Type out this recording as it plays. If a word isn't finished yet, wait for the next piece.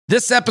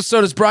This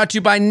episode is brought to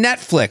you by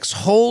Netflix.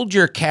 Hold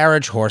your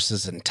carriage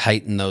horses and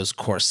tighten those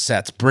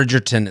corsets.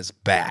 Bridgerton is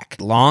back.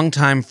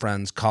 Longtime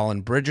friends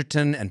Colin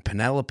Bridgerton and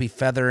Penelope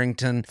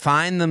Featherington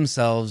find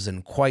themselves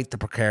in quite the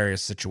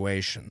precarious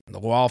situation. The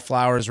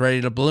wallflower is ready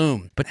to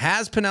bloom. But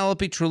has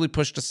Penelope truly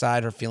pushed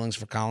aside her feelings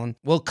for Colin?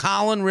 Will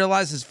Colin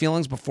realize his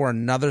feelings before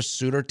another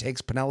suitor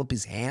takes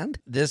Penelope's hand?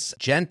 This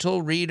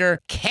gentle reader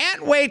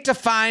can't wait to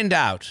find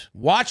out.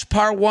 Watch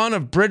part 1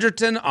 of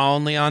Bridgerton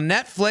only on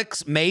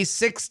Netflix May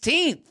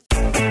 16th.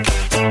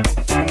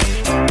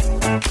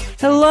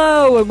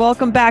 Hello and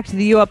welcome back to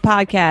the U Up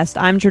Podcast.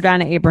 I'm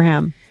Jordana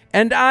Abraham.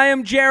 And I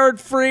am Jared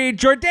Freed.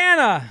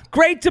 Jordana,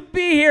 great to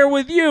be here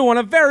with you on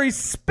a very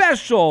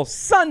special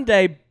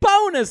Sunday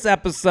bonus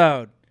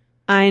episode.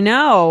 I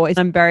know.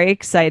 I'm very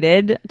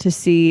excited to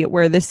see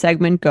where this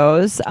segment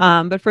goes.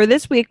 But for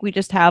this week, we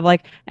just have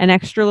like an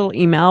extra little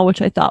email,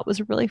 which I thought was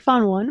a really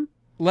fun one.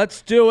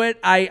 Let's do it.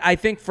 I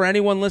think for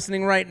anyone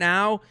listening right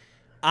now,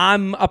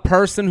 I'm a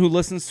person who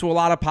listens to a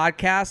lot of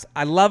podcasts.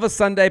 I love a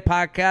Sunday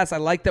podcast. I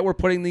like that we're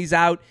putting these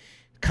out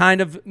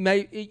kind of,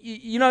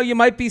 you know, you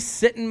might be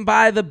sitting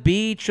by the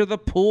beach or the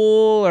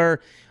pool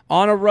or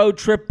on a road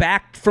trip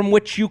back from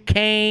which you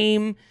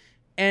came,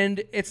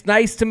 and it's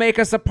nice to make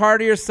us a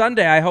part of your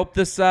Sunday. I hope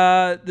this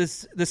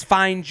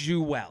finds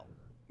you well.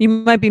 You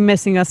might be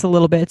missing us a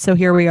little bit, so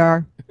here we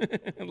are.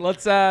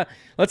 Let's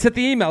hit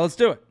the email. Let's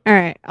do it. All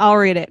right, I'll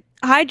read it.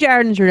 Hi,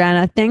 Jared and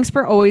Jordana. Thanks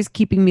for always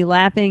keeping me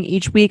laughing.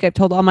 Each week, I've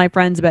told all my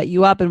friends about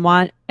you up and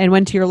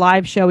went to your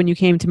live show when you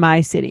came to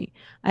my city.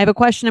 I have a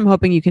question I'm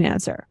hoping you can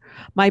answer.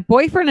 My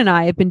boyfriend and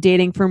I have been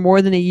dating for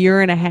more than a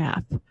year and a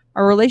half.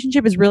 Our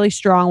relationship is really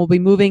strong. We'll be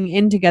moving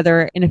in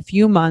together in a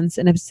few months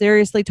and have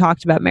seriously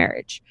talked about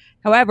marriage.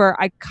 However,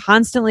 I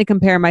constantly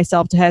compare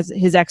myself to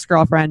his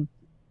ex-girlfriend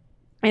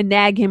and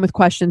nag him with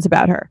questions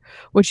about her,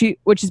 which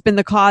has been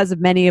the cause of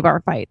many of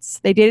our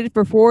fights. They dated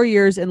for 4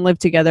 years and lived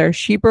together.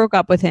 She broke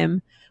up with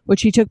him,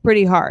 which he took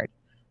pretty hard.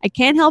 I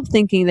can't help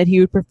thinking that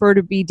he would prefer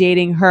to be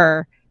dating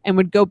her and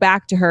would go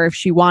back to her if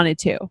she wanted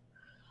to,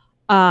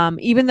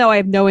 even though I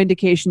have no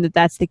indication that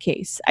that's the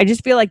case. I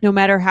just feel like no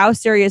matter how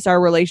serious our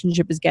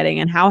relationship is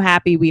getting and how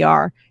happy we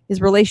are, his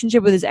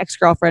relationship with his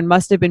ex-girlfriend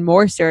must have been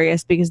more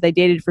serious because they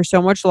dated for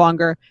so much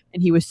longer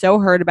and he was so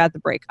hurt about the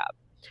breakup.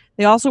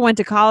 They also went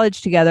to college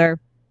together.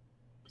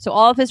 So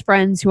all of his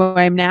friends who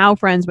I'm now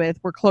friends with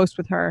were close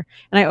with her.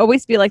 And I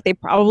always feel like they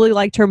probably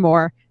liked her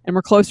more and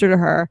were closer to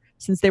her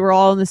since they were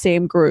all in the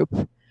same group.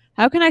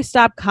 How can I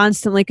stop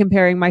constantly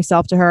comparing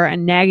myself to her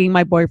and nagging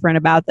my boyfriend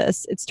about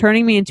this? It's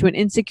turning me into an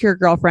insecure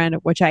girlfriend,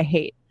 which I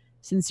hate.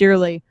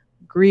 Sincerely,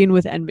 Green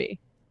with Envy.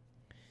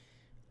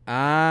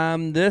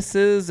 This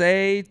is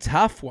a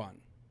tough one.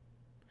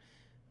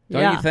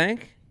 Don't you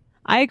think?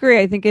 I agree.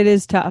 I think it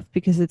is tough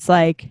because it's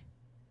like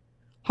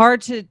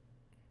hard to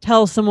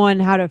tell someone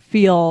how to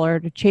feel or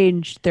to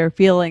change their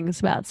feelings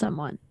about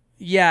someone.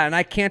 Yeah, and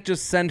I can't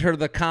just send her to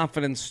the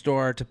confidence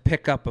store to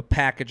pick up a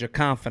package of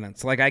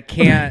confidence. Like I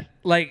can't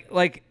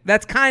like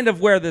that's kind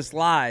of where this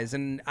lies.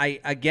 And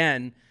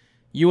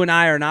you and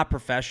I are not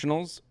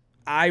professionals.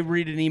 I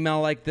read an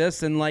email like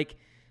this and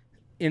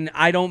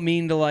I don't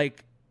mean to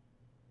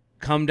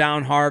come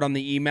down hard on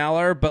the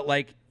emailer,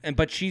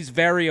 but she's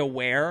very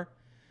aware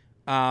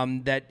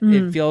that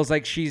it feels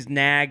like she's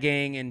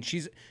nagging and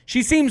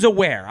she seems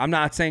aware. I'm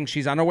not saying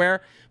she's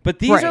unaware, but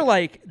these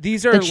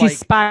are she's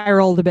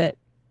spiraled a bit.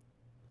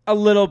 A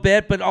little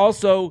bit, but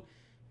also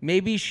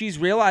maybe she's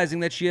realizing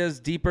that she has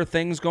deeper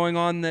things going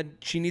on that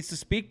she needs to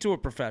speak to a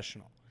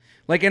professional.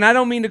 And I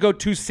don't mean to go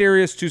too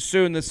serious too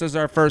soon. This is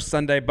our first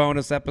Sunday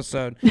bonus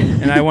episode,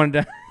 and I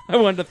wanted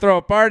to throw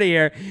a party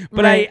here,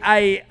 but right.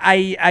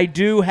 I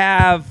do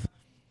have.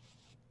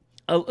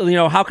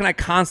 How can I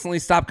constantly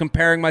stop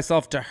comparing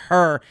myself to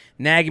her,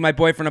 nagging my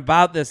boyfriend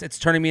about this? It's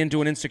turning me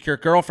into an insecure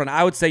girlfriend.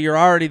 I would say you're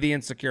already the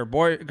insecure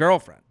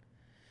girlfriend.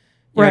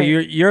 Right.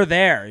 You're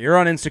there. You're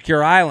on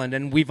Insecure Island,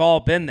 and we've all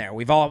been there.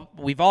 We've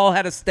all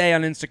had to stay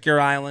on Insecure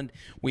Island.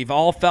 We've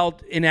all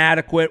felt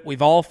inadequate.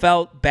 We've all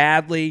felt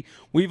badly.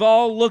 We've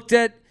all looked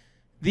at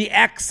the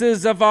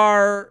exes of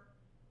our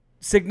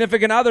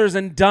significant others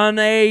and done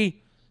a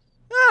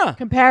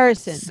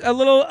comparison a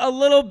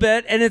little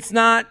bit, and it's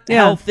not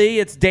healthy.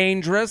 It's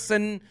dangerous,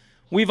 and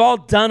we've all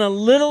done a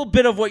little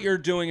bit of what you're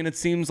doing, and it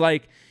seems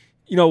like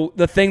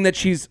the thing that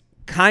she's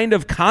kind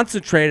of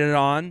concentrated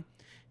on.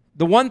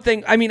 The one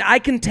thing, I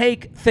can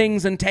take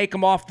things and take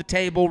them off the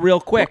table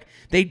real quick.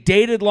 They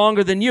dated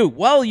longer than you.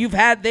 Well,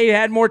 they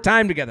had more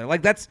time together.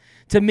 That's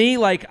to me,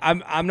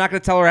 I'm not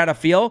going to tell her how to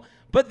feel,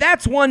 but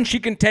that's one she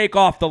can take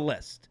off the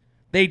list.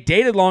 They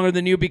dated longer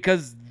than you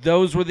because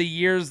those were the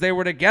years they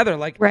were together.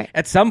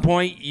 At some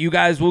point, you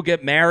guys will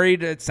get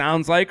married, it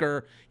sounds like,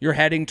 or you're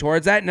heading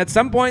towards that. And at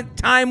some point,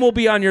 time will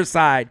be on your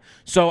side.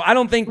 So I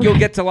don't think you'll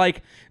get to I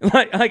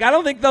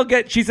don't think they'll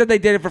get, she said they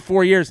dated for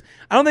 4 years.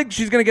 I don't think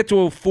she's going to get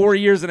to 4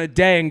 years in a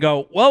day and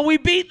go, well, we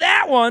beat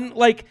that one.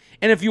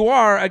 And if you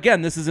are,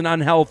 again, this is an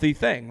unhealthy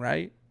thing,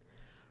 right?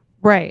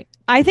 Right.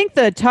 I think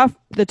the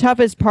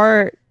toughest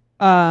part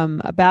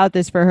about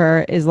this for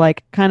her is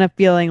kind of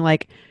feeling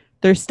like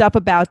there's stuff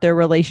about their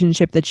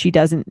relationship that she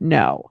doesn't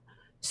know.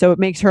 So it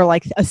makes her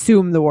like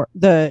assume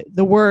the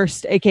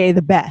worst, aka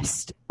the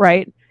best,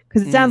 right?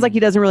 Because it sounds like he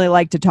doesn't really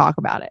like to talk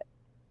about it.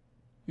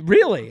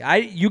 Really?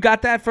 You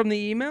got that from the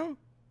email?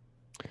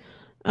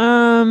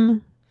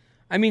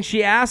 I mean,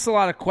 she asks a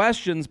lot of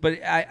questions, but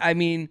I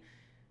mean,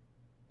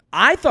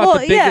 I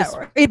thought the biggest...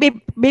 Yeah,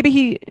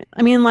 maybe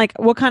I mean, like,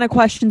 what kind of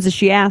questions is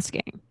she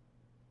asking?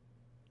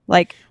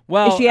 Like,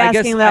 is she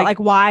asking about, like,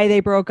 why they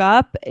broke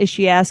up? Is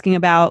she asking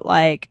about,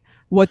 like,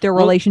 what their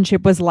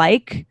relationship was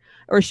like?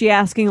 Or is she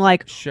asking,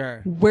 like,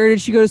 where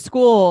did she go to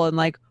school? And,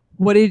 like,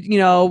 what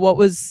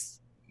was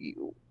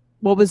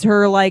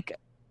her, like,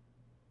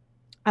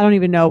 I don't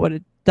even know what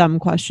a dumb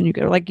question you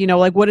could, like,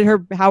 like, what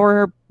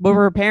were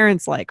her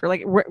parents like? Or,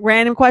 like,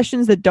 random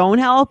questions that don't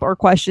help, or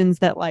questions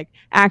that, like,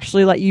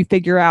 actually let you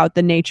figure out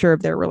the nature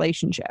of their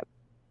relationship.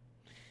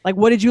 Like,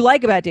 what did you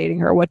like about dating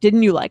her? What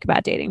didn't you like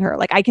about dating her?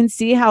 Like, I can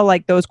see how,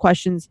 like, those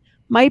questions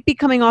might be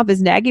coming off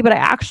as naggy, but I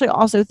actually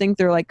also think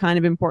they're, like, kind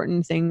of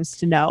important things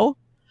to know,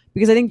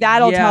 because I think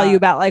that'll tell you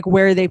about, like,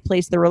 where they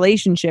place the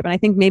relationship. And I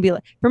think maybe,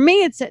 like, to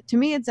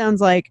me, it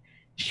sounds like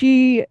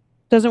she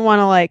doesn't want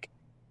to, like,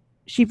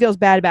 she feels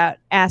bad about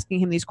asking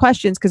him these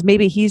questions because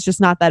maybe he's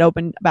just not that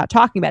open about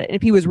talking about it. And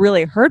if he was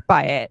really hurt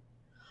by it,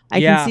 I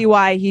can see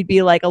why he'd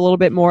be, like, a little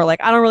bit more like,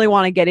 I don't really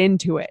want to get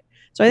into it.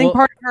 So I think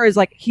part of her is,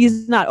 like,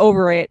 he's not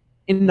over it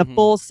in the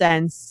full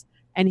sense.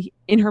 And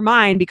in her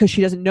mind, because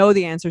she doesn't know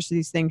the answers to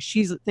these things,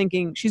 she's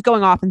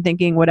going off and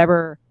thinking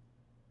whatever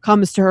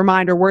comes to her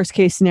mind, or worst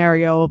case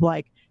scenario of,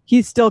 like,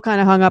 he's still kind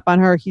of hung up on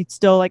her. He'd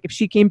still, like, if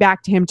she came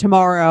back to him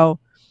tomorrow,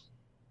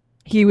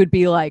 he would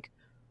be, like,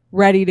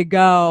 ready to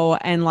go.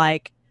 And,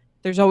 like,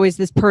 there's always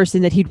this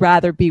person that he'd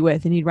rather be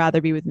with, and he'd rather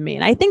be with me.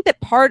 And I think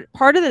that part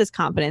of that is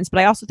confidence, but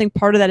I also think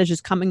part of that is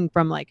just coming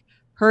from, like,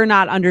 her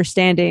not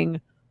understanding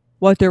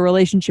what their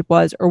relationship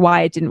was or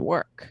why it didn't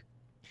work.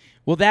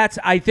 Well,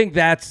 I think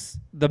that's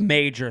the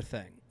major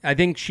thing. I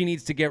think she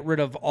needs to get rid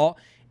of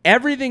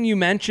everything you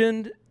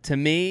mentioned. To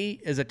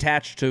me, is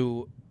attached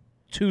to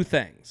two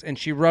things, and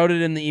she wrote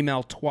it in the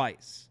email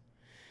twice.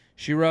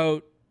 She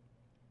wrote,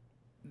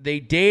 they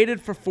dated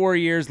for 4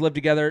 years, lived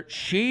together.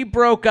 She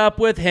broke up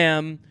with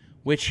him,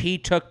 which he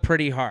took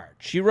pretty hard.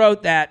 She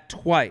wrote that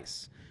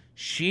twice.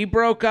 She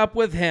broke up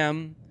with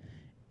him,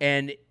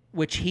 and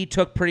which he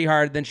took pretty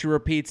hard. Then she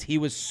repeats, he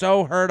was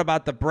so hurt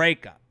about the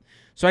breakup.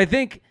 So I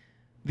think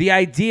the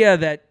idea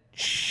that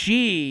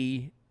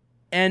she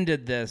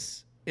ended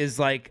this is,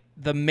 like,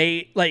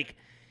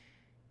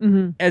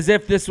 as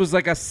if this was,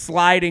 like, a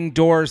sliding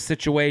doors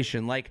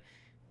situation. Like,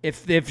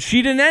 if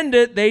she didn't end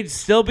it, they'd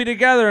still be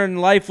together and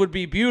life would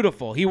be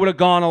beautiful. He would have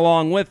gone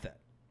along with it.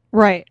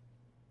 Right.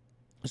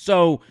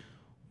 So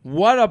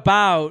what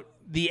about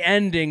the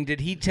ending did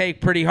he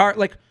take pretty hard?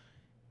 Like,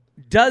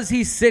 does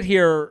he sit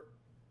here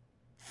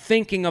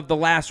thinking of the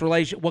last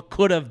relationship, what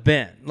could have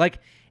been? Like,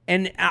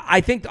 and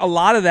I think a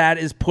lot of that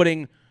is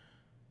putting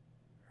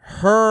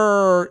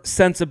her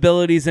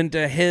sensibilities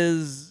into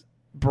his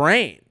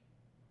brain.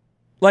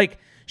 Like,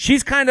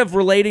 she's kind of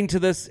relating to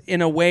this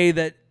in a way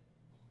that,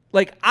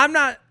 like, I'm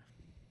not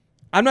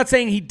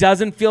saying he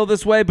doesn't feel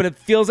this way, but it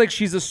feels like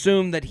she's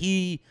assumed that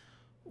he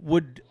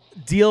would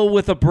deal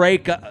with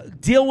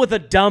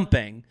a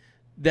dumping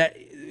that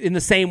in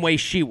the same way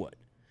she would.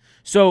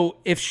 So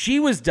if she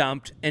was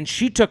dumped and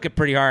she took it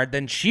pretty hard,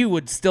 then she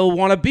would still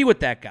want to be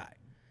with that guy.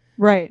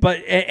 Right.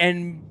 But,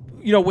 and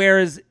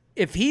whereas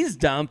if he's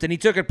dumped and he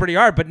took it pretty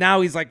hard, but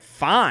now he's, like,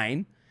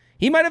 fine,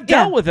 he might have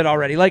dealt with it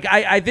already. Like,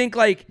 I think,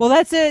 like, well,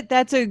 that's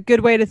a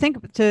good way to think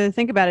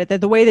about it. That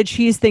the way that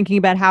she's thinking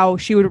about how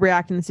she would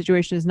react in the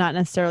situation is not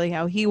necessarily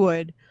how he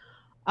would.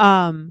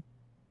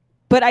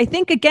 But I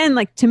think, again,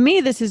 like, to me,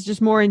 this is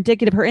just more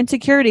indicative. Her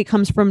insecurity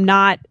comes from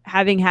not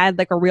having had,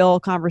 like, a real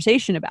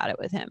conversation about it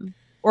with him,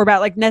 or about,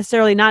 like, not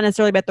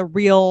necessarily about the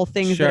real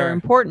things that are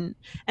important.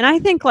 And I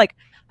think, like,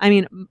 I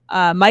mean,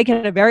 Mike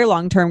had a very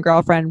long-term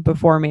girlfriend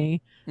before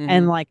me,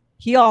 and, like,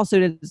 he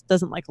also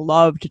doesn't, like,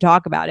 love to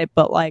talk about it,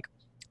 but, like,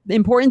 the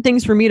important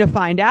things for me to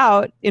find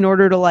out in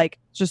order to, like,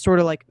 just sort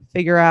of, like,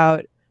 figure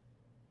out,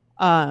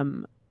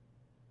 like,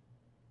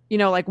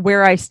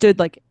 where I stood,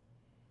 like,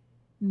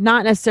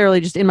 not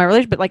necessarily just in my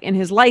relationship, but, like, in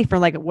his life, or,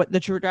 like, what the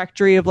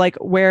trajectory of, like,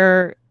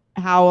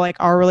 how, like,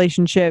 our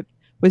relationship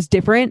was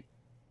different.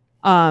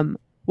 What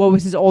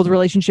was his old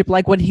relationship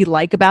like? What did he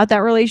like about that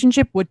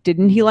relationship? What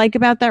didn't he like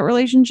about that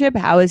relationship?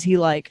 How is he,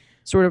 like,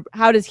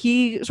 how does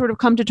he sort of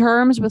come to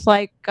terms with,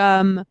 like,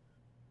 what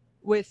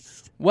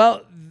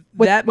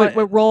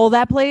role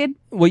that played?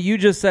 What you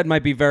just said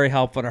might be very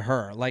helpful to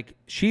her. Like,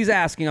 she's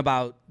asking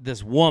about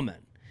this woman,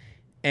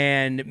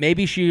 and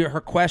maybe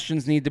her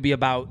questions need to be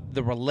about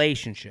the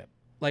relationship.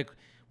 Like,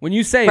 when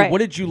you say, what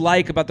did you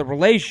like about the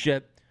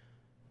relationship?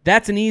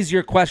 That's an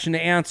easier question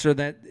to answer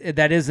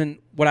that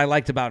isn't what I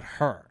liked about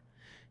her.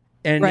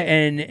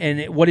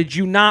 And what did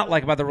you not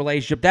like about the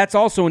relationship? That's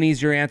also an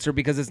easier answer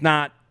because it's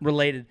not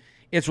related.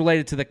 It's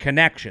related to the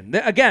connection.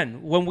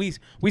 Again, when we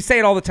say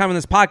it all the time on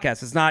this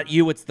podcast, it's not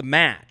you, it's the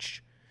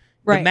match.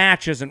 Right. The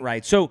match isn't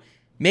right. So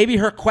maybe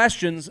her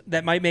questions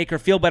that might make her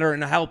feel better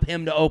and help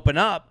him to open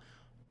up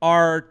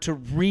are to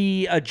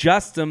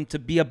readjust them to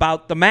be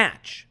about the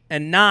match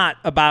and not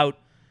about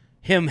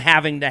him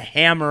having to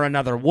hammer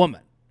another woman.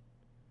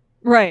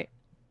 Right.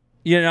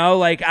 You know,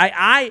 like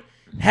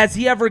has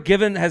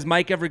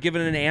Mike ever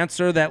given an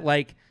answer that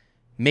like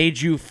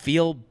made you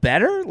feel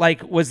better?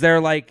 Like, was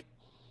there like,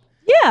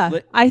 yeah,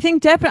 I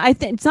think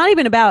definitely, it's not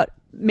even about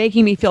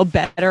making me feel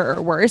better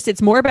or worse.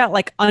 It's more about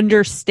like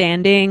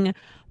understanding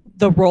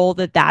the role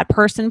that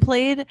person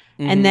played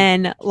and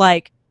then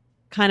like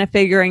kind of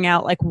figuring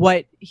out like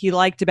what he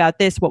liked about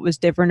this, what was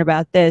different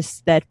about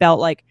this that felt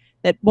like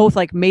that both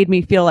like made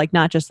me feel like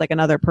not just like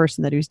another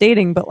person that he was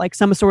dating, but like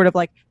some sort of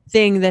like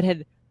thing that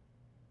had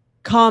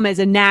come as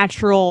a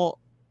natural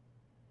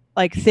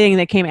like thing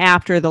that came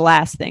after the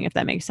last thing, if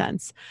that makes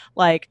sense.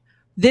 Like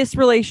this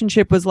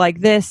relationship was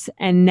like this,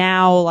 and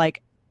now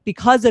like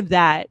because of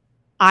that,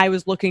 I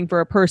was looking for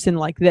a person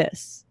like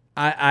this.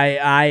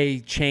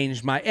 I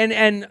changed my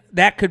and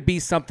that could be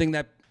something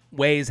that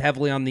weighs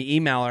heavily on the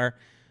emailer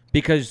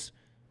because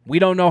we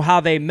don't know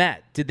how they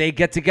met. Did they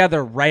get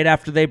together right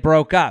after they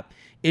broke up?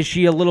 Is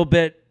she a little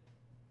bit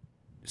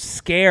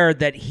scared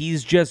that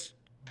he's just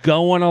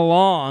going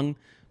along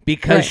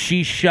because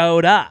she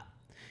showed up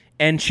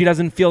and she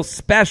doesn't feel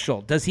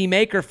special? Does he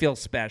make her feel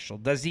special?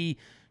 Does he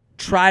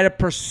try to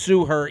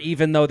pursue her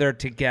even though they're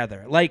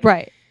together? Like,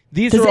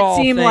 these are all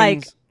things.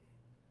 Like,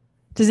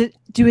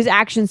 do his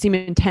actions seem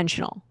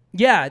intentional?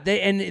 Yeah,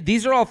 and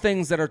these are all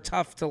things that are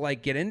tough to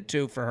like get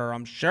into for her,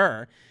 I'm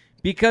sure,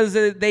 because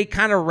they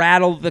kind of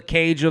rattle the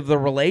cage of the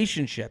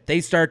relationship.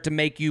 They start to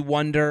make you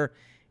wonder,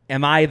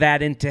 am I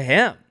that into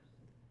him?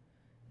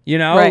 You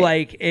know,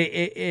 like,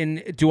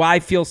 do I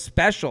feel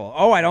special?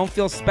 Oh, I don't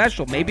feel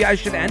special. Maybe I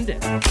should end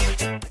it.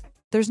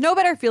 There's no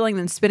better feeling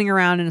than spinning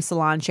around in a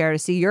salon chair to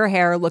see your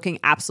hair looking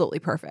absolutely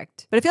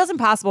perfect. But it feels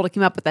impossible to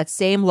keep up with that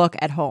same look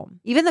at home.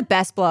 Even the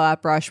best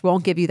blowout brush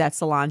won't give you that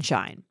salon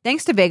shine.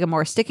 Thanks to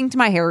Vegamore, sticking to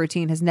my hair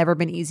routine has never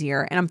been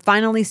easier, and I'm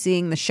finally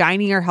seeing the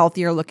shinier,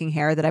 healthier looking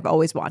hair that I've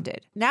always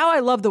wanted. Now I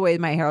love the way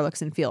my hair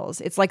looks and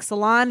feels. It's like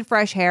salon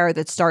fresh hair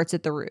that starts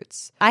at the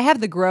roots. I have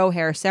the Grow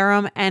Hair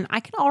Serum, and I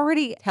can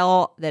already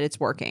tell that it's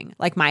working.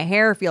 Like, my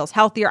hair feels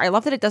healthier. I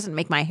love that it doesn't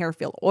make my hair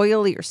feel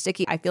oily or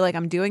sticky. I feel like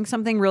I'm doing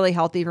something really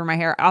healthy for my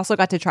hair. I also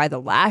got to try the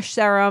lash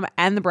serum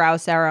and the brow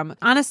serum.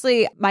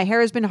 Honestly, my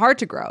hair has been hard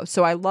to grow,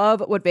 so I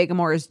love what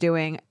Vegamore is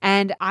doing,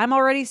 and I'm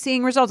already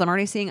seeing results. I'm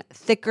already seeing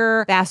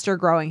thicker, faster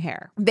growing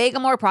hair.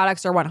 Vegamore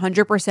products are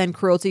 100%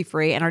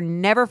 cruelty-free and are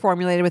never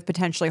formulated with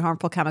potentially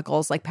harmful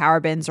chemicals like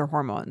parabens or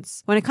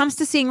hormones. When it comes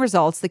to seeing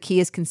results, the key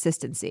is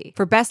consistency.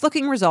 For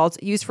best-looking results,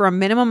 use for a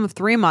minimum of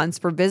 3 months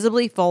for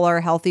visibly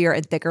fuller, healthier,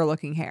 and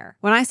thicker-looking hair.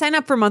 When I sign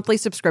up for monthly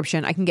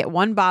subscription, I can get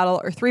 1 bottle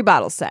or 3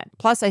 bottles sent.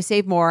 Plus, I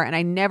save more, and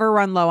I never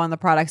run low on the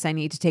products I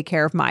need to take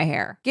care of my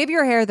hair. Give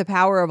your hair the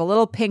power of a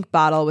little pink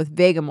bottle with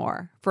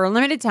Vegamore. For a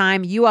limited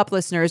time, You Up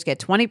listeners get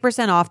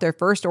 20% off their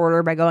first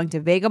order by going to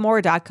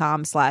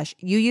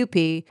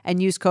vegamore.com/UUP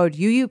and use code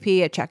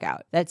UUP at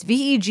checkout. That's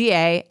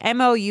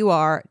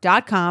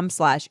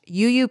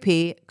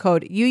VEGAMOUR.com/UUP,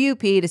 code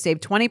UUP to save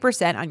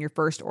 20% on your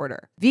first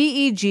order.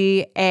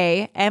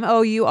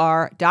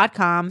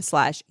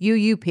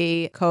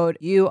 VEGAMOUR.com/UUP, code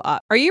UUP.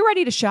 Are you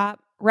ready to shop?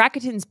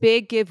 Rakuten's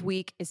Big Give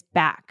Week is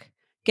back.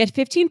 Get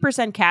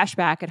 15% cash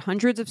back at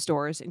hundreds of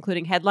stores,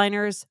 including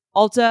Headliners,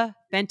 Ulta,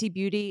 Fenty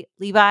Beauty,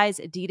 Levi's,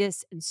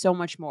 Adidas, and so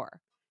much more.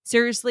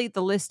 Seriously,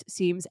 the list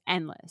seems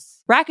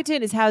endless.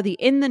 Rakuten is how the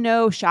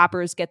in-the-know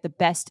shoppers get the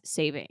best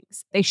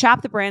savings. They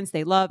shop the brands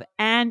they love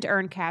and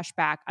earn cash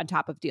back on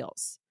top of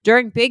deals.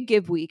 During Big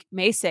Give Week,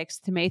 May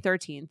 6th to May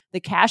 13th, the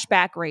cash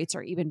back rates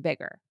are even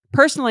bigger.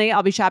 Personally,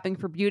 I'll be shopping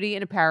for beauty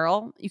and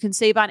apparel. You can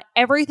save on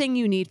everything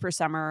you need for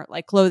summer,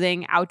 like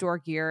clothing, outdoor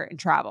gear, and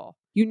travel.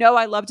 You know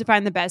I love to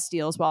find the best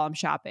deals while I'm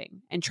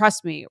shopping. And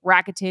trust me,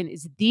 Rakuten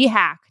is the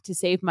hack to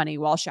save money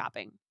while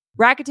shopping.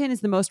 Rakuten is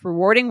the most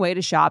rewarding way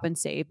to shop and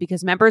save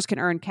because members can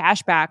earn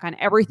cash back on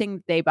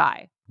everything they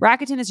buy.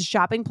 Rakuten is a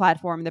shopping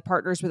platform that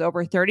partners with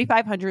over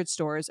 3,500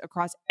 stores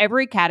across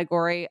every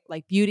category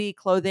like beauty,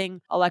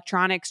 clothing,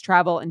 electronics,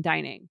 travel, and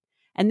dining.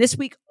 And this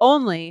week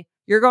only,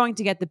 you're going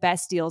to get the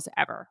best deals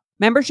ever.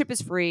 Membership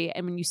is free,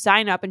 and when you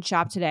sign up and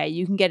shop today,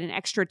 you can get an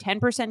extra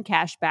 10%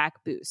 cash back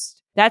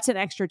boost. That's an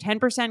extra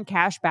 10%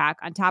 cash back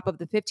on top of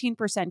the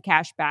 15%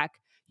 cash back.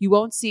 You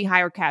won't see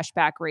higher cash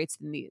back rates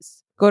than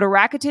these. Go to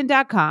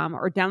Rakuten.com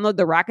or download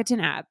the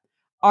Rakuten app.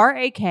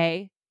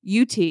 RAKUTEN.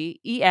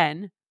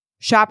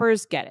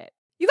 Shoppers get it.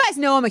 You guys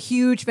know I'm a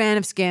huge fan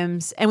of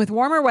Skims, and with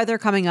warmer weather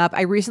coming up,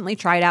 I recently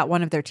tried out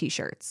one of their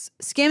t-shirts.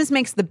 Skims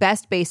makes the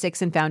best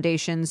basics and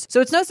foundations,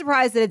 so it's no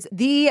surprise that it's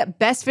the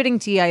best fitting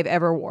tee I've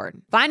ever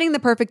worn. Finding the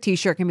perfect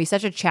t-shirt can be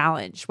such a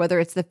challenge, whether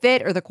it's the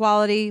fit or the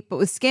quality, but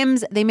with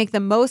Skims, they make the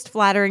most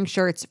flattering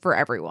shirts for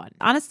everyone.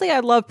 Honestly,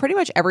 I love pretty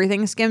much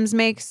everything Skims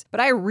makes,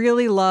 but I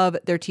really love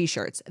their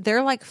t-shirts.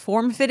 They're like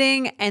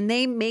form-fitting, and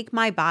they make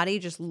my body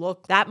just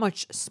look that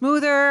much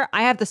smoother.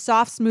 I have the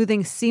soft,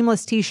 smoothing,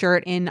 seamless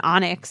t-shirt in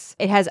Onyx.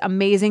 It has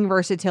amazing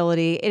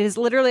versatility. It is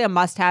literally a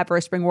must-have for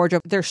a spring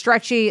wardrobe. They're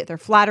stretchy, they're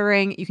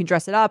flattering. You can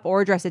dress it up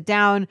or dress it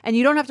down, and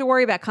you don't have to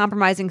worry about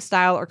compromising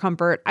style or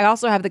comfort. I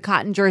also have the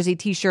cotton jersey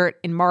t-shirt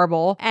in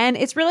marble, and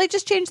it's really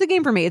just changed the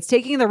game for me. It's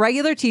taking the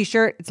regular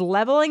t-shirt, it's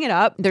leveling it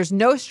up. There's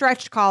no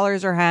stretched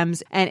collars or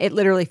hems, and it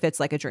literally fits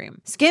like a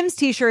dream. Skims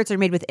t-shirts are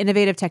made with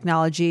innovative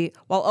technology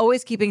while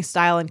always keeping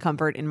style and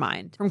comfort in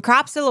mind. From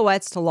crop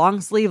silhouettes to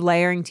long sleeve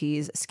layering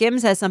tees,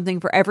 Skims has something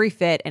for every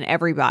fit and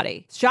every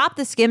body. Shop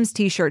the Skims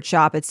t-shirt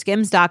shop at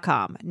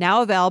skims.com,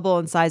 now available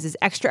in sizes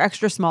extra,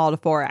 extra small to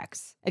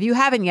 4X. If you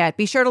haven't yet,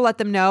 be sure to let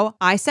them know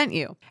I sent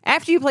you.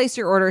 After you place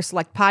your order,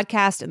 select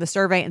podcast in the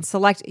survey and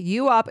select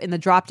You Up in the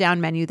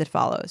drop-down menu that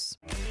follows.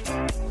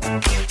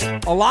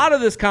 A lot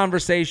of this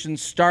conversation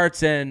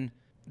starts in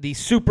the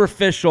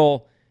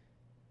superficial,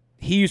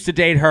 he used to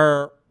date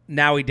her,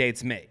 now he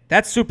dates me.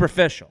 That's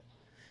superficial.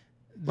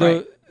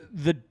 Right.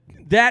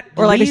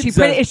 Or like, is she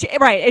pretty?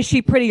 Is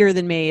she prettier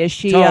than me? Is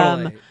she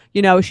totally.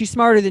 Is she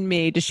smarter than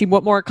me? Does she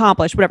want more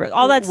accomplished? Whatever.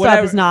 All that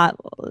stuff is not.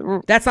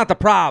 That's not the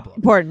problem.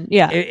 Important.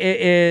 Yeah.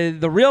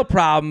 The real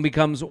problem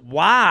becomes,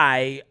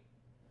 why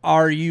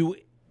are you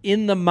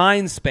in the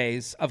mind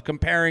space of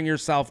comparing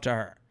yourself to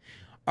her?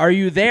 Are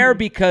you there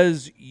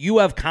because you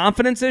have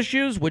confidence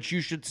issues, which you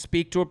should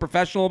speak to a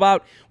professional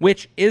about,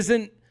 which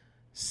isn't,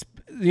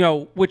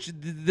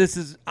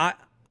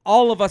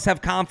 all of us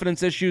have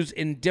confidence issues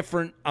in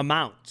different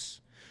amounts.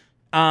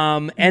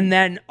 And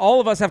then all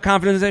of us have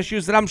confidence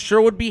issues that I'm sure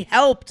would be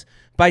helped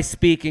by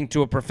speaking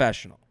to a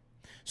professional.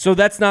 So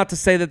that's not to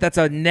say that that's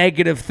a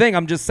negative thing.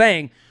 I'm just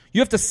saying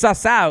you have to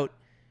suss out,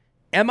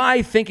 am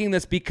I thinking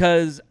this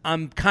because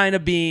I'm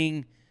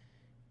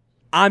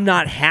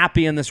not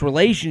happy in this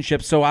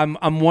relationship, so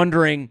I'm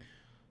wondering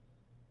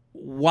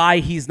why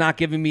he's not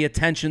giving me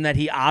attention that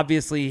he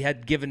obviously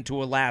had given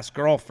to a last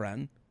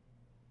girlfriend.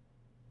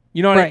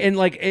 You know what right. I mean?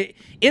 Like,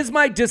 is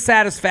my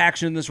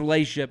dissatisfaction in this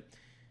relationship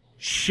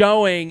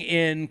showing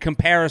in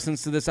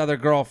comparisons to this other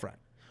girlfriend,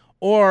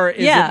 or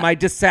is it my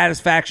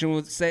dissatisfaction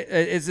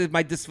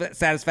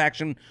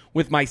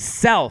with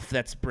myself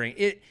that's bringing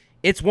it?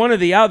 It's one or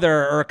the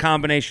other, or a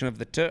combination of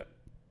the two.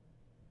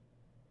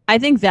 I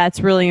think that's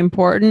really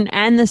important,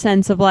 and the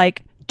sense of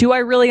like, do I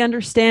really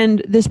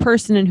understand this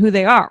person and who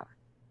they are?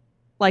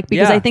 Like,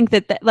 because I think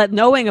that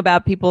knowing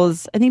about I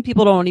think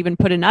people don't even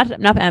put enough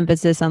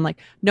emphasis on like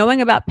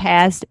knowing about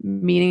past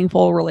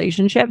meaningful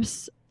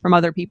relationships from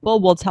other people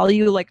will tell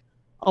you like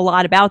a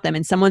lot about them,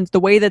 and the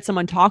way that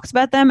someone talks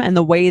about them and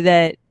the way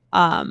that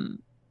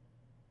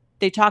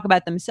they talk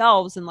about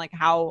themselves, and like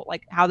how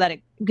that,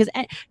 because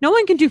no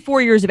one can do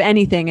 4 years of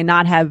anything and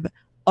not have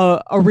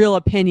a real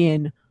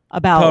opinion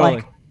about totally.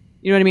 Like,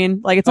 you know what I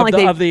mean? Like, it's not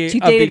she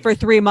dated for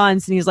 3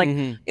 months and he's like,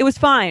 it was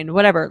fine,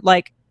 whatever.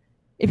 Like,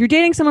 if you're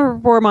dating someone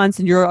for 4 months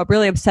and you're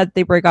really upset that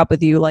they break up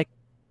with you, like,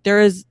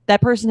 that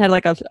person had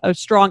like a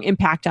strong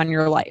impact on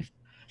your life.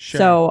 Sure.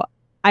 So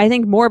I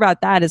think more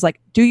about that is like,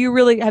 have you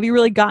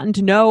really gotten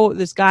to know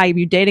this guy? You've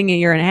been dating a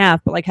year and a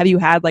half, but like, have you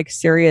had like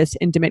serious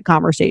intimate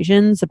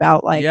conversations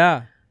about like,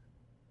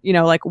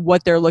 like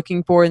what they're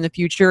looking for in the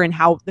future and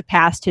how the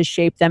past has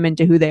shaped them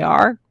into who they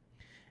are?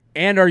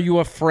 And are you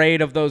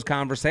afraid of those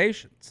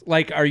conversations?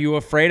 Like, are you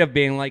afraid of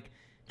being like,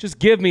 just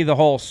give me the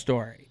whole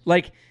story?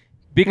 Like,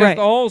 because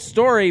the whole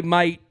story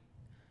might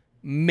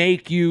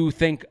make you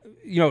think,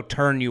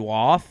 turn you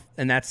off,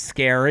 and that's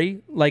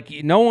scary. Like,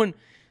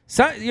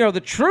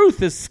 the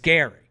truth is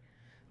scary.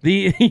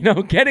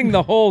 Getting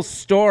the whole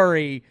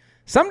story,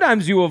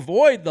 sometimes you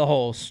avoid the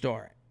whole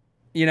story.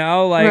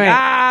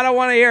 I don't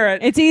want to hear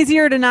it. It's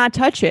easier to not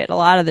touch it a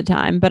lot of the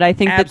time, but I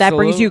think that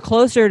brings you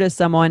closer to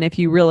someone if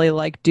you really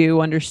like do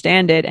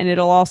understand it, and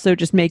it'll also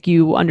just make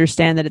you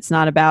understand that it's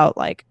not about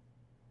like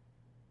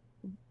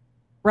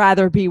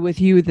rather be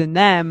with you than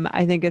them.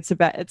 I think it's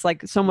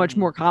like so much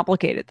more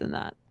complicated than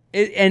that.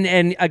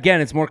 And again,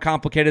 it's more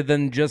complicated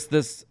than just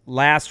this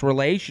last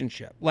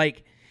relationship.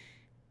 Like,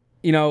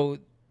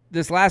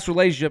 this last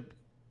relationship,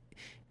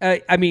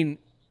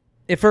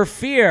 if her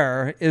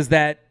fear is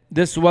that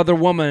this other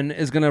woman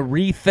is going to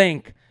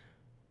rethink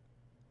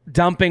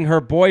dumping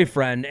her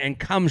boyfriend and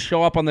come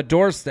show up on the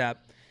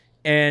doorstep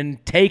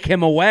and take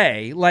him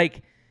away,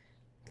 like,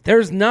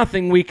 there's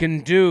nothing we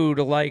can do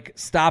to like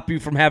stop you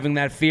from having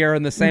that fear,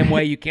 in the same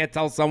way you can't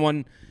tell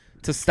someone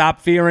to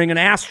stop fearing an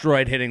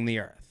asteroid hitting the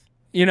earth.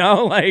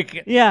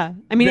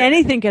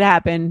 Anything could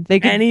happen. They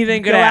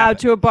could go out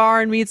to a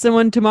bar and meet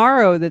someone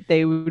tomorrow that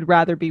they would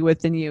rather be with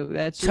than you.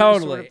 That's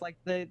totally sort of like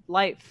the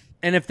life.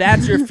 And if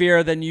that's your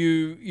fear, then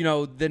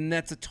then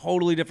that's a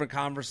totally different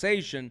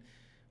conversation.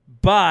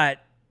 But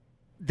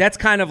that's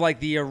kind of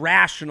like the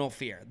irrational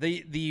fear.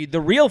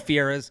 The real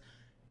fear is,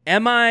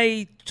 am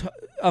I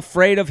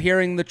afraid of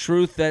hearing the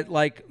truth that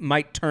like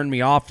might turn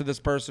me off to this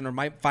person, or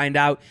might find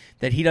out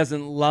that he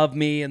doesn't love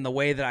me in the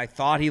way that I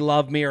thought he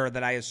loved me, or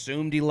that I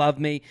assumed he loved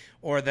me,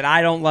 or that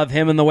I don't love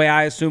him in the way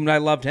I assumed I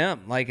loved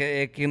him? Like,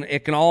 it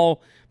can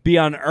all be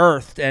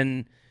unearthed.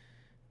 And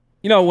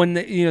when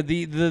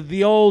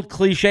the old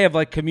cliche of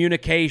like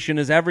communication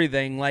is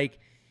everything, like,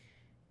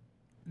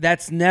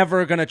 that's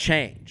never going to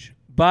change.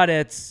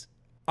 but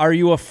are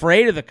you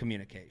afraid of the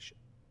communication?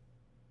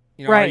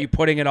 Are you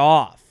putting it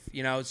off?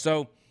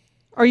 So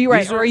are you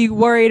right? Or are you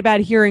worried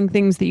about hearing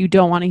things that you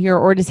don't want to hear?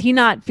 Or does he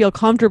not feel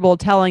comfortable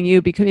telling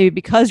you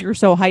because you're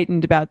so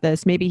heightened about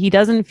this? Maybe he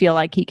doesn't feel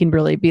like he can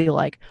really be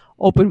like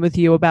open with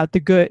you about the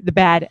good, the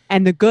bad,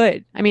 and the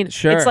good. I mean,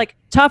 sure. It's like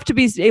tough to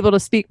be able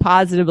to speak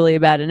positively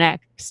about an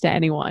ex to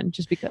anyone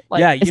just because,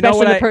 like,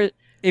 especially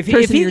the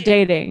person you're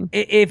dating.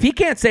 If he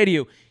can't say to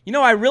you,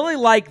 I really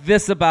like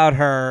this about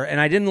her, and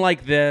I didn't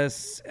like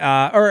this,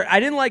 or I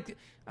didn't like,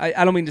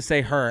 I don't mean to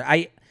say her.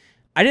 I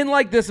didn't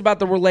like this about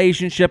the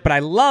relationship, but I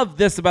love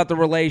this about the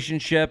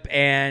relationship.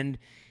 And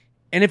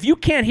if you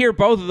can't hear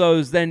both of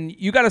those, then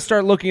you got to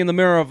start looking in the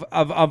mirror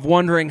of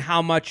wondering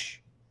how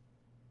much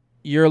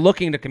you're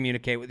looking to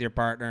communicate with your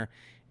partner.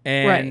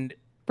 And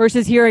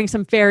versus hearing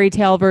some fairy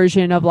tale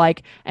version of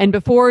like, and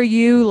before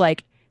you,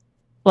 like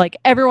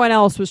everyone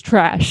else was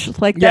trash.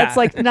 Like that's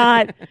like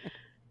not,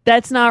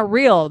 that's not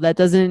real. That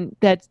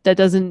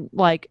doesn't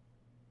like,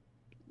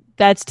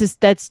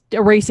 that's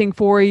erasing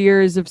 4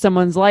 years of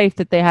someone's life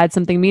that they had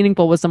something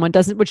meaningful with someone,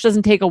 which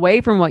doesn't take away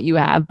from what you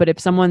have. But if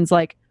someone's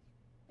like,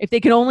 if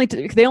they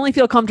only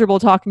feel comfortable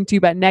talking to you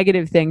about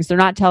negative things, they're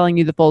not telling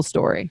you the full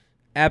story.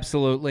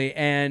 Absolutely.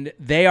 And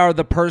they are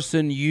the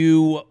person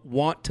you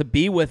want to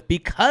be with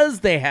because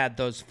they had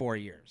those 4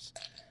 years,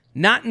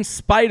 not in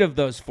spite of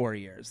those 4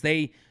 years.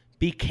 They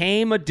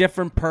became a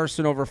different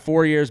person over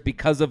 4 years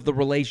because of the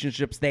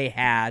relationships they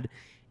had.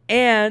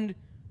 And,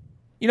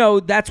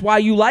 that's why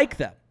you like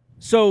them.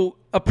 So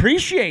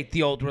appreciate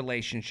the old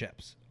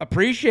relationships.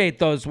 Appreciate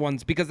those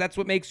ones because that's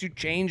what makes you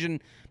change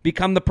and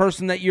become the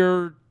person that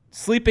you're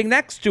sleeping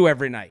next to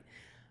every night.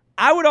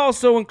 I would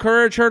also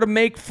encourage her to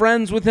make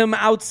friends with him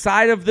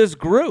outside of this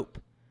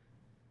group.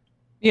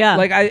 Yeah,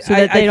 like so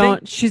that they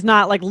don't. She's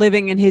not like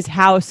living in his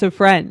house of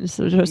friends,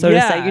 so to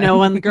say.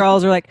 When the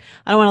girls are like,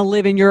 "I don't want to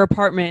live in your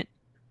apartment."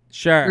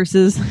 Sure.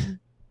 Versus.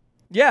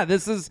 Yeah,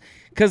 this is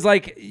because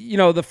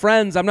the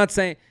friends. I'm not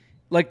saying.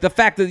 Like, the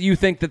fact that you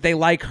think that they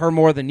like her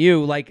more than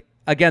you, like,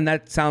 again,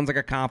 that sounds like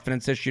a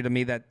confidence issue to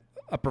me that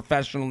a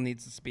professional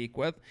needs to speak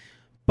with.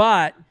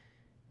 But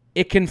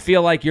it can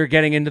feel like you're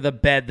getting into the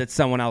bed that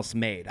someone else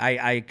made.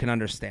 I can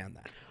understand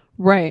that.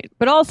 Right.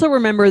 But also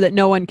remember that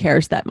no one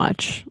cares that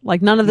much.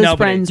 Like, none of his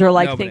friends are,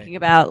 like, thinking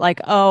about,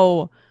 like,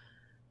 oh,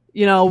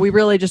 we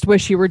really just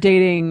wish you were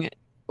dating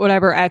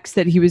whatever ex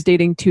that he was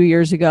dating 2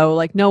 years ago.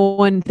 Like, no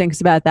one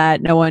thinks about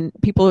that.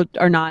 People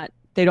are not.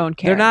 They don't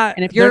care.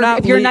 And if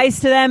you're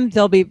nice to them,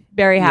 they'll be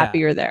very happy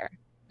you're there.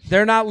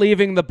 They're not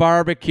leaving the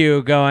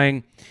barbecue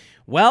going,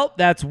 well,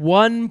 that's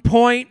 1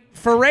 point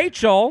for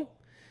Rachel,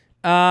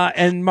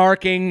 and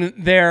marking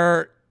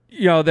their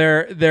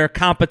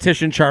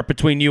competition chart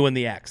between you and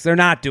the ex. They're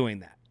not doing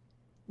that.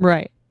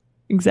 Right.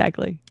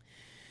 Exactly.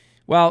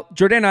 Well,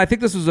 Jordana, I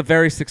think this was a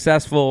very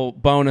successful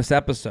bonus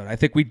episode. I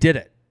think we did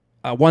it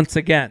once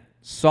again,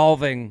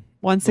 solving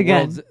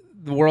the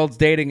world's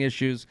dating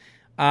issues.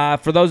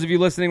 For those of you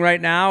listening right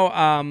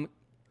now,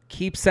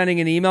 keep sending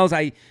in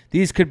emails.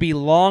 These could be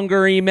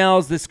longer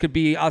emails. This could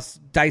be us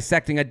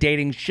dissecting a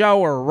dating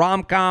show or a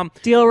rom-com.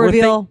 Deal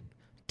reveals.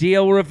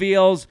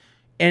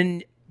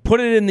 And put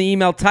it in the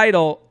email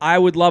title. I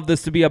would love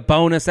this to be a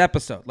bonus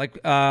episode.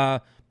 Like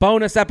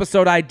bonus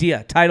episode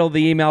idea. Title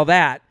the email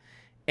that.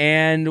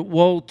 And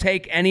we'll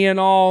take any and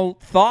all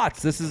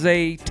thoughts. This is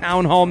a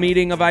town hall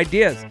meeting of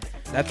ideas.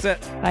 That's it.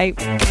 Bye.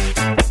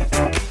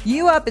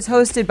 You Up is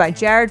hosted by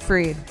Jared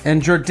Freed.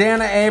 And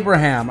Jordana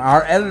Abraham.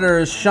 Our editor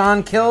is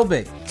Sean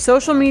Kilby.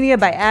 Social media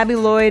by Abby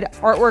Lloyd.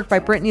 Artwork by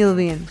Brittany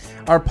Levine.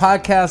 Our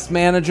podcast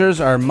managers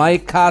are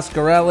Mike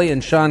Coscarelli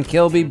and Sean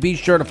Kilby. Be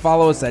sure to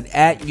follow us at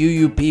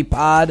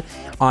UUPPod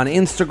on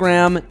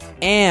Instagram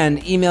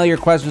and email your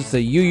questions to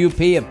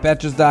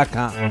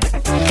uup@betches.com.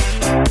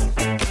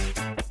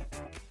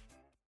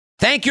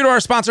 Thank you to our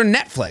sponsor,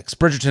 Netflix.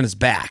 Bridgerton is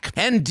back.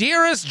 And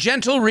dearest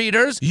gentle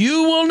readers,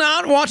 you will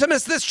not want to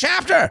miss this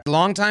chapter.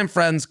 Longtime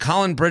friends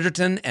Colin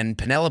Bridgerton and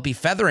Penelope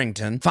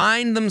Featherington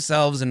find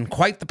themselves in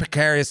quite the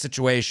precarious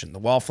situation. The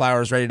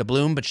wallflower is ready to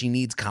bloom, but she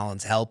needs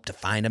Colin's help to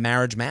find a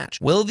marriage match.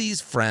 Will these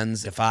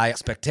friends defy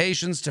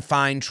expectations to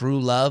find true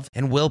love?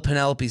 And will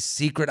Penelope's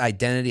secret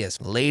identity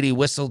as Lady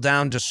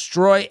Whistledown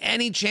destroy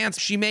any chance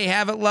she may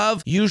have at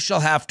love? You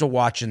shall have to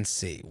watch and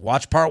see.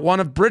 Watch part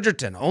 1 of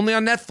Bridgerton, only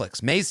on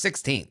Netflix, May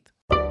 16th.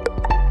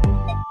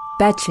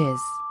 Betches.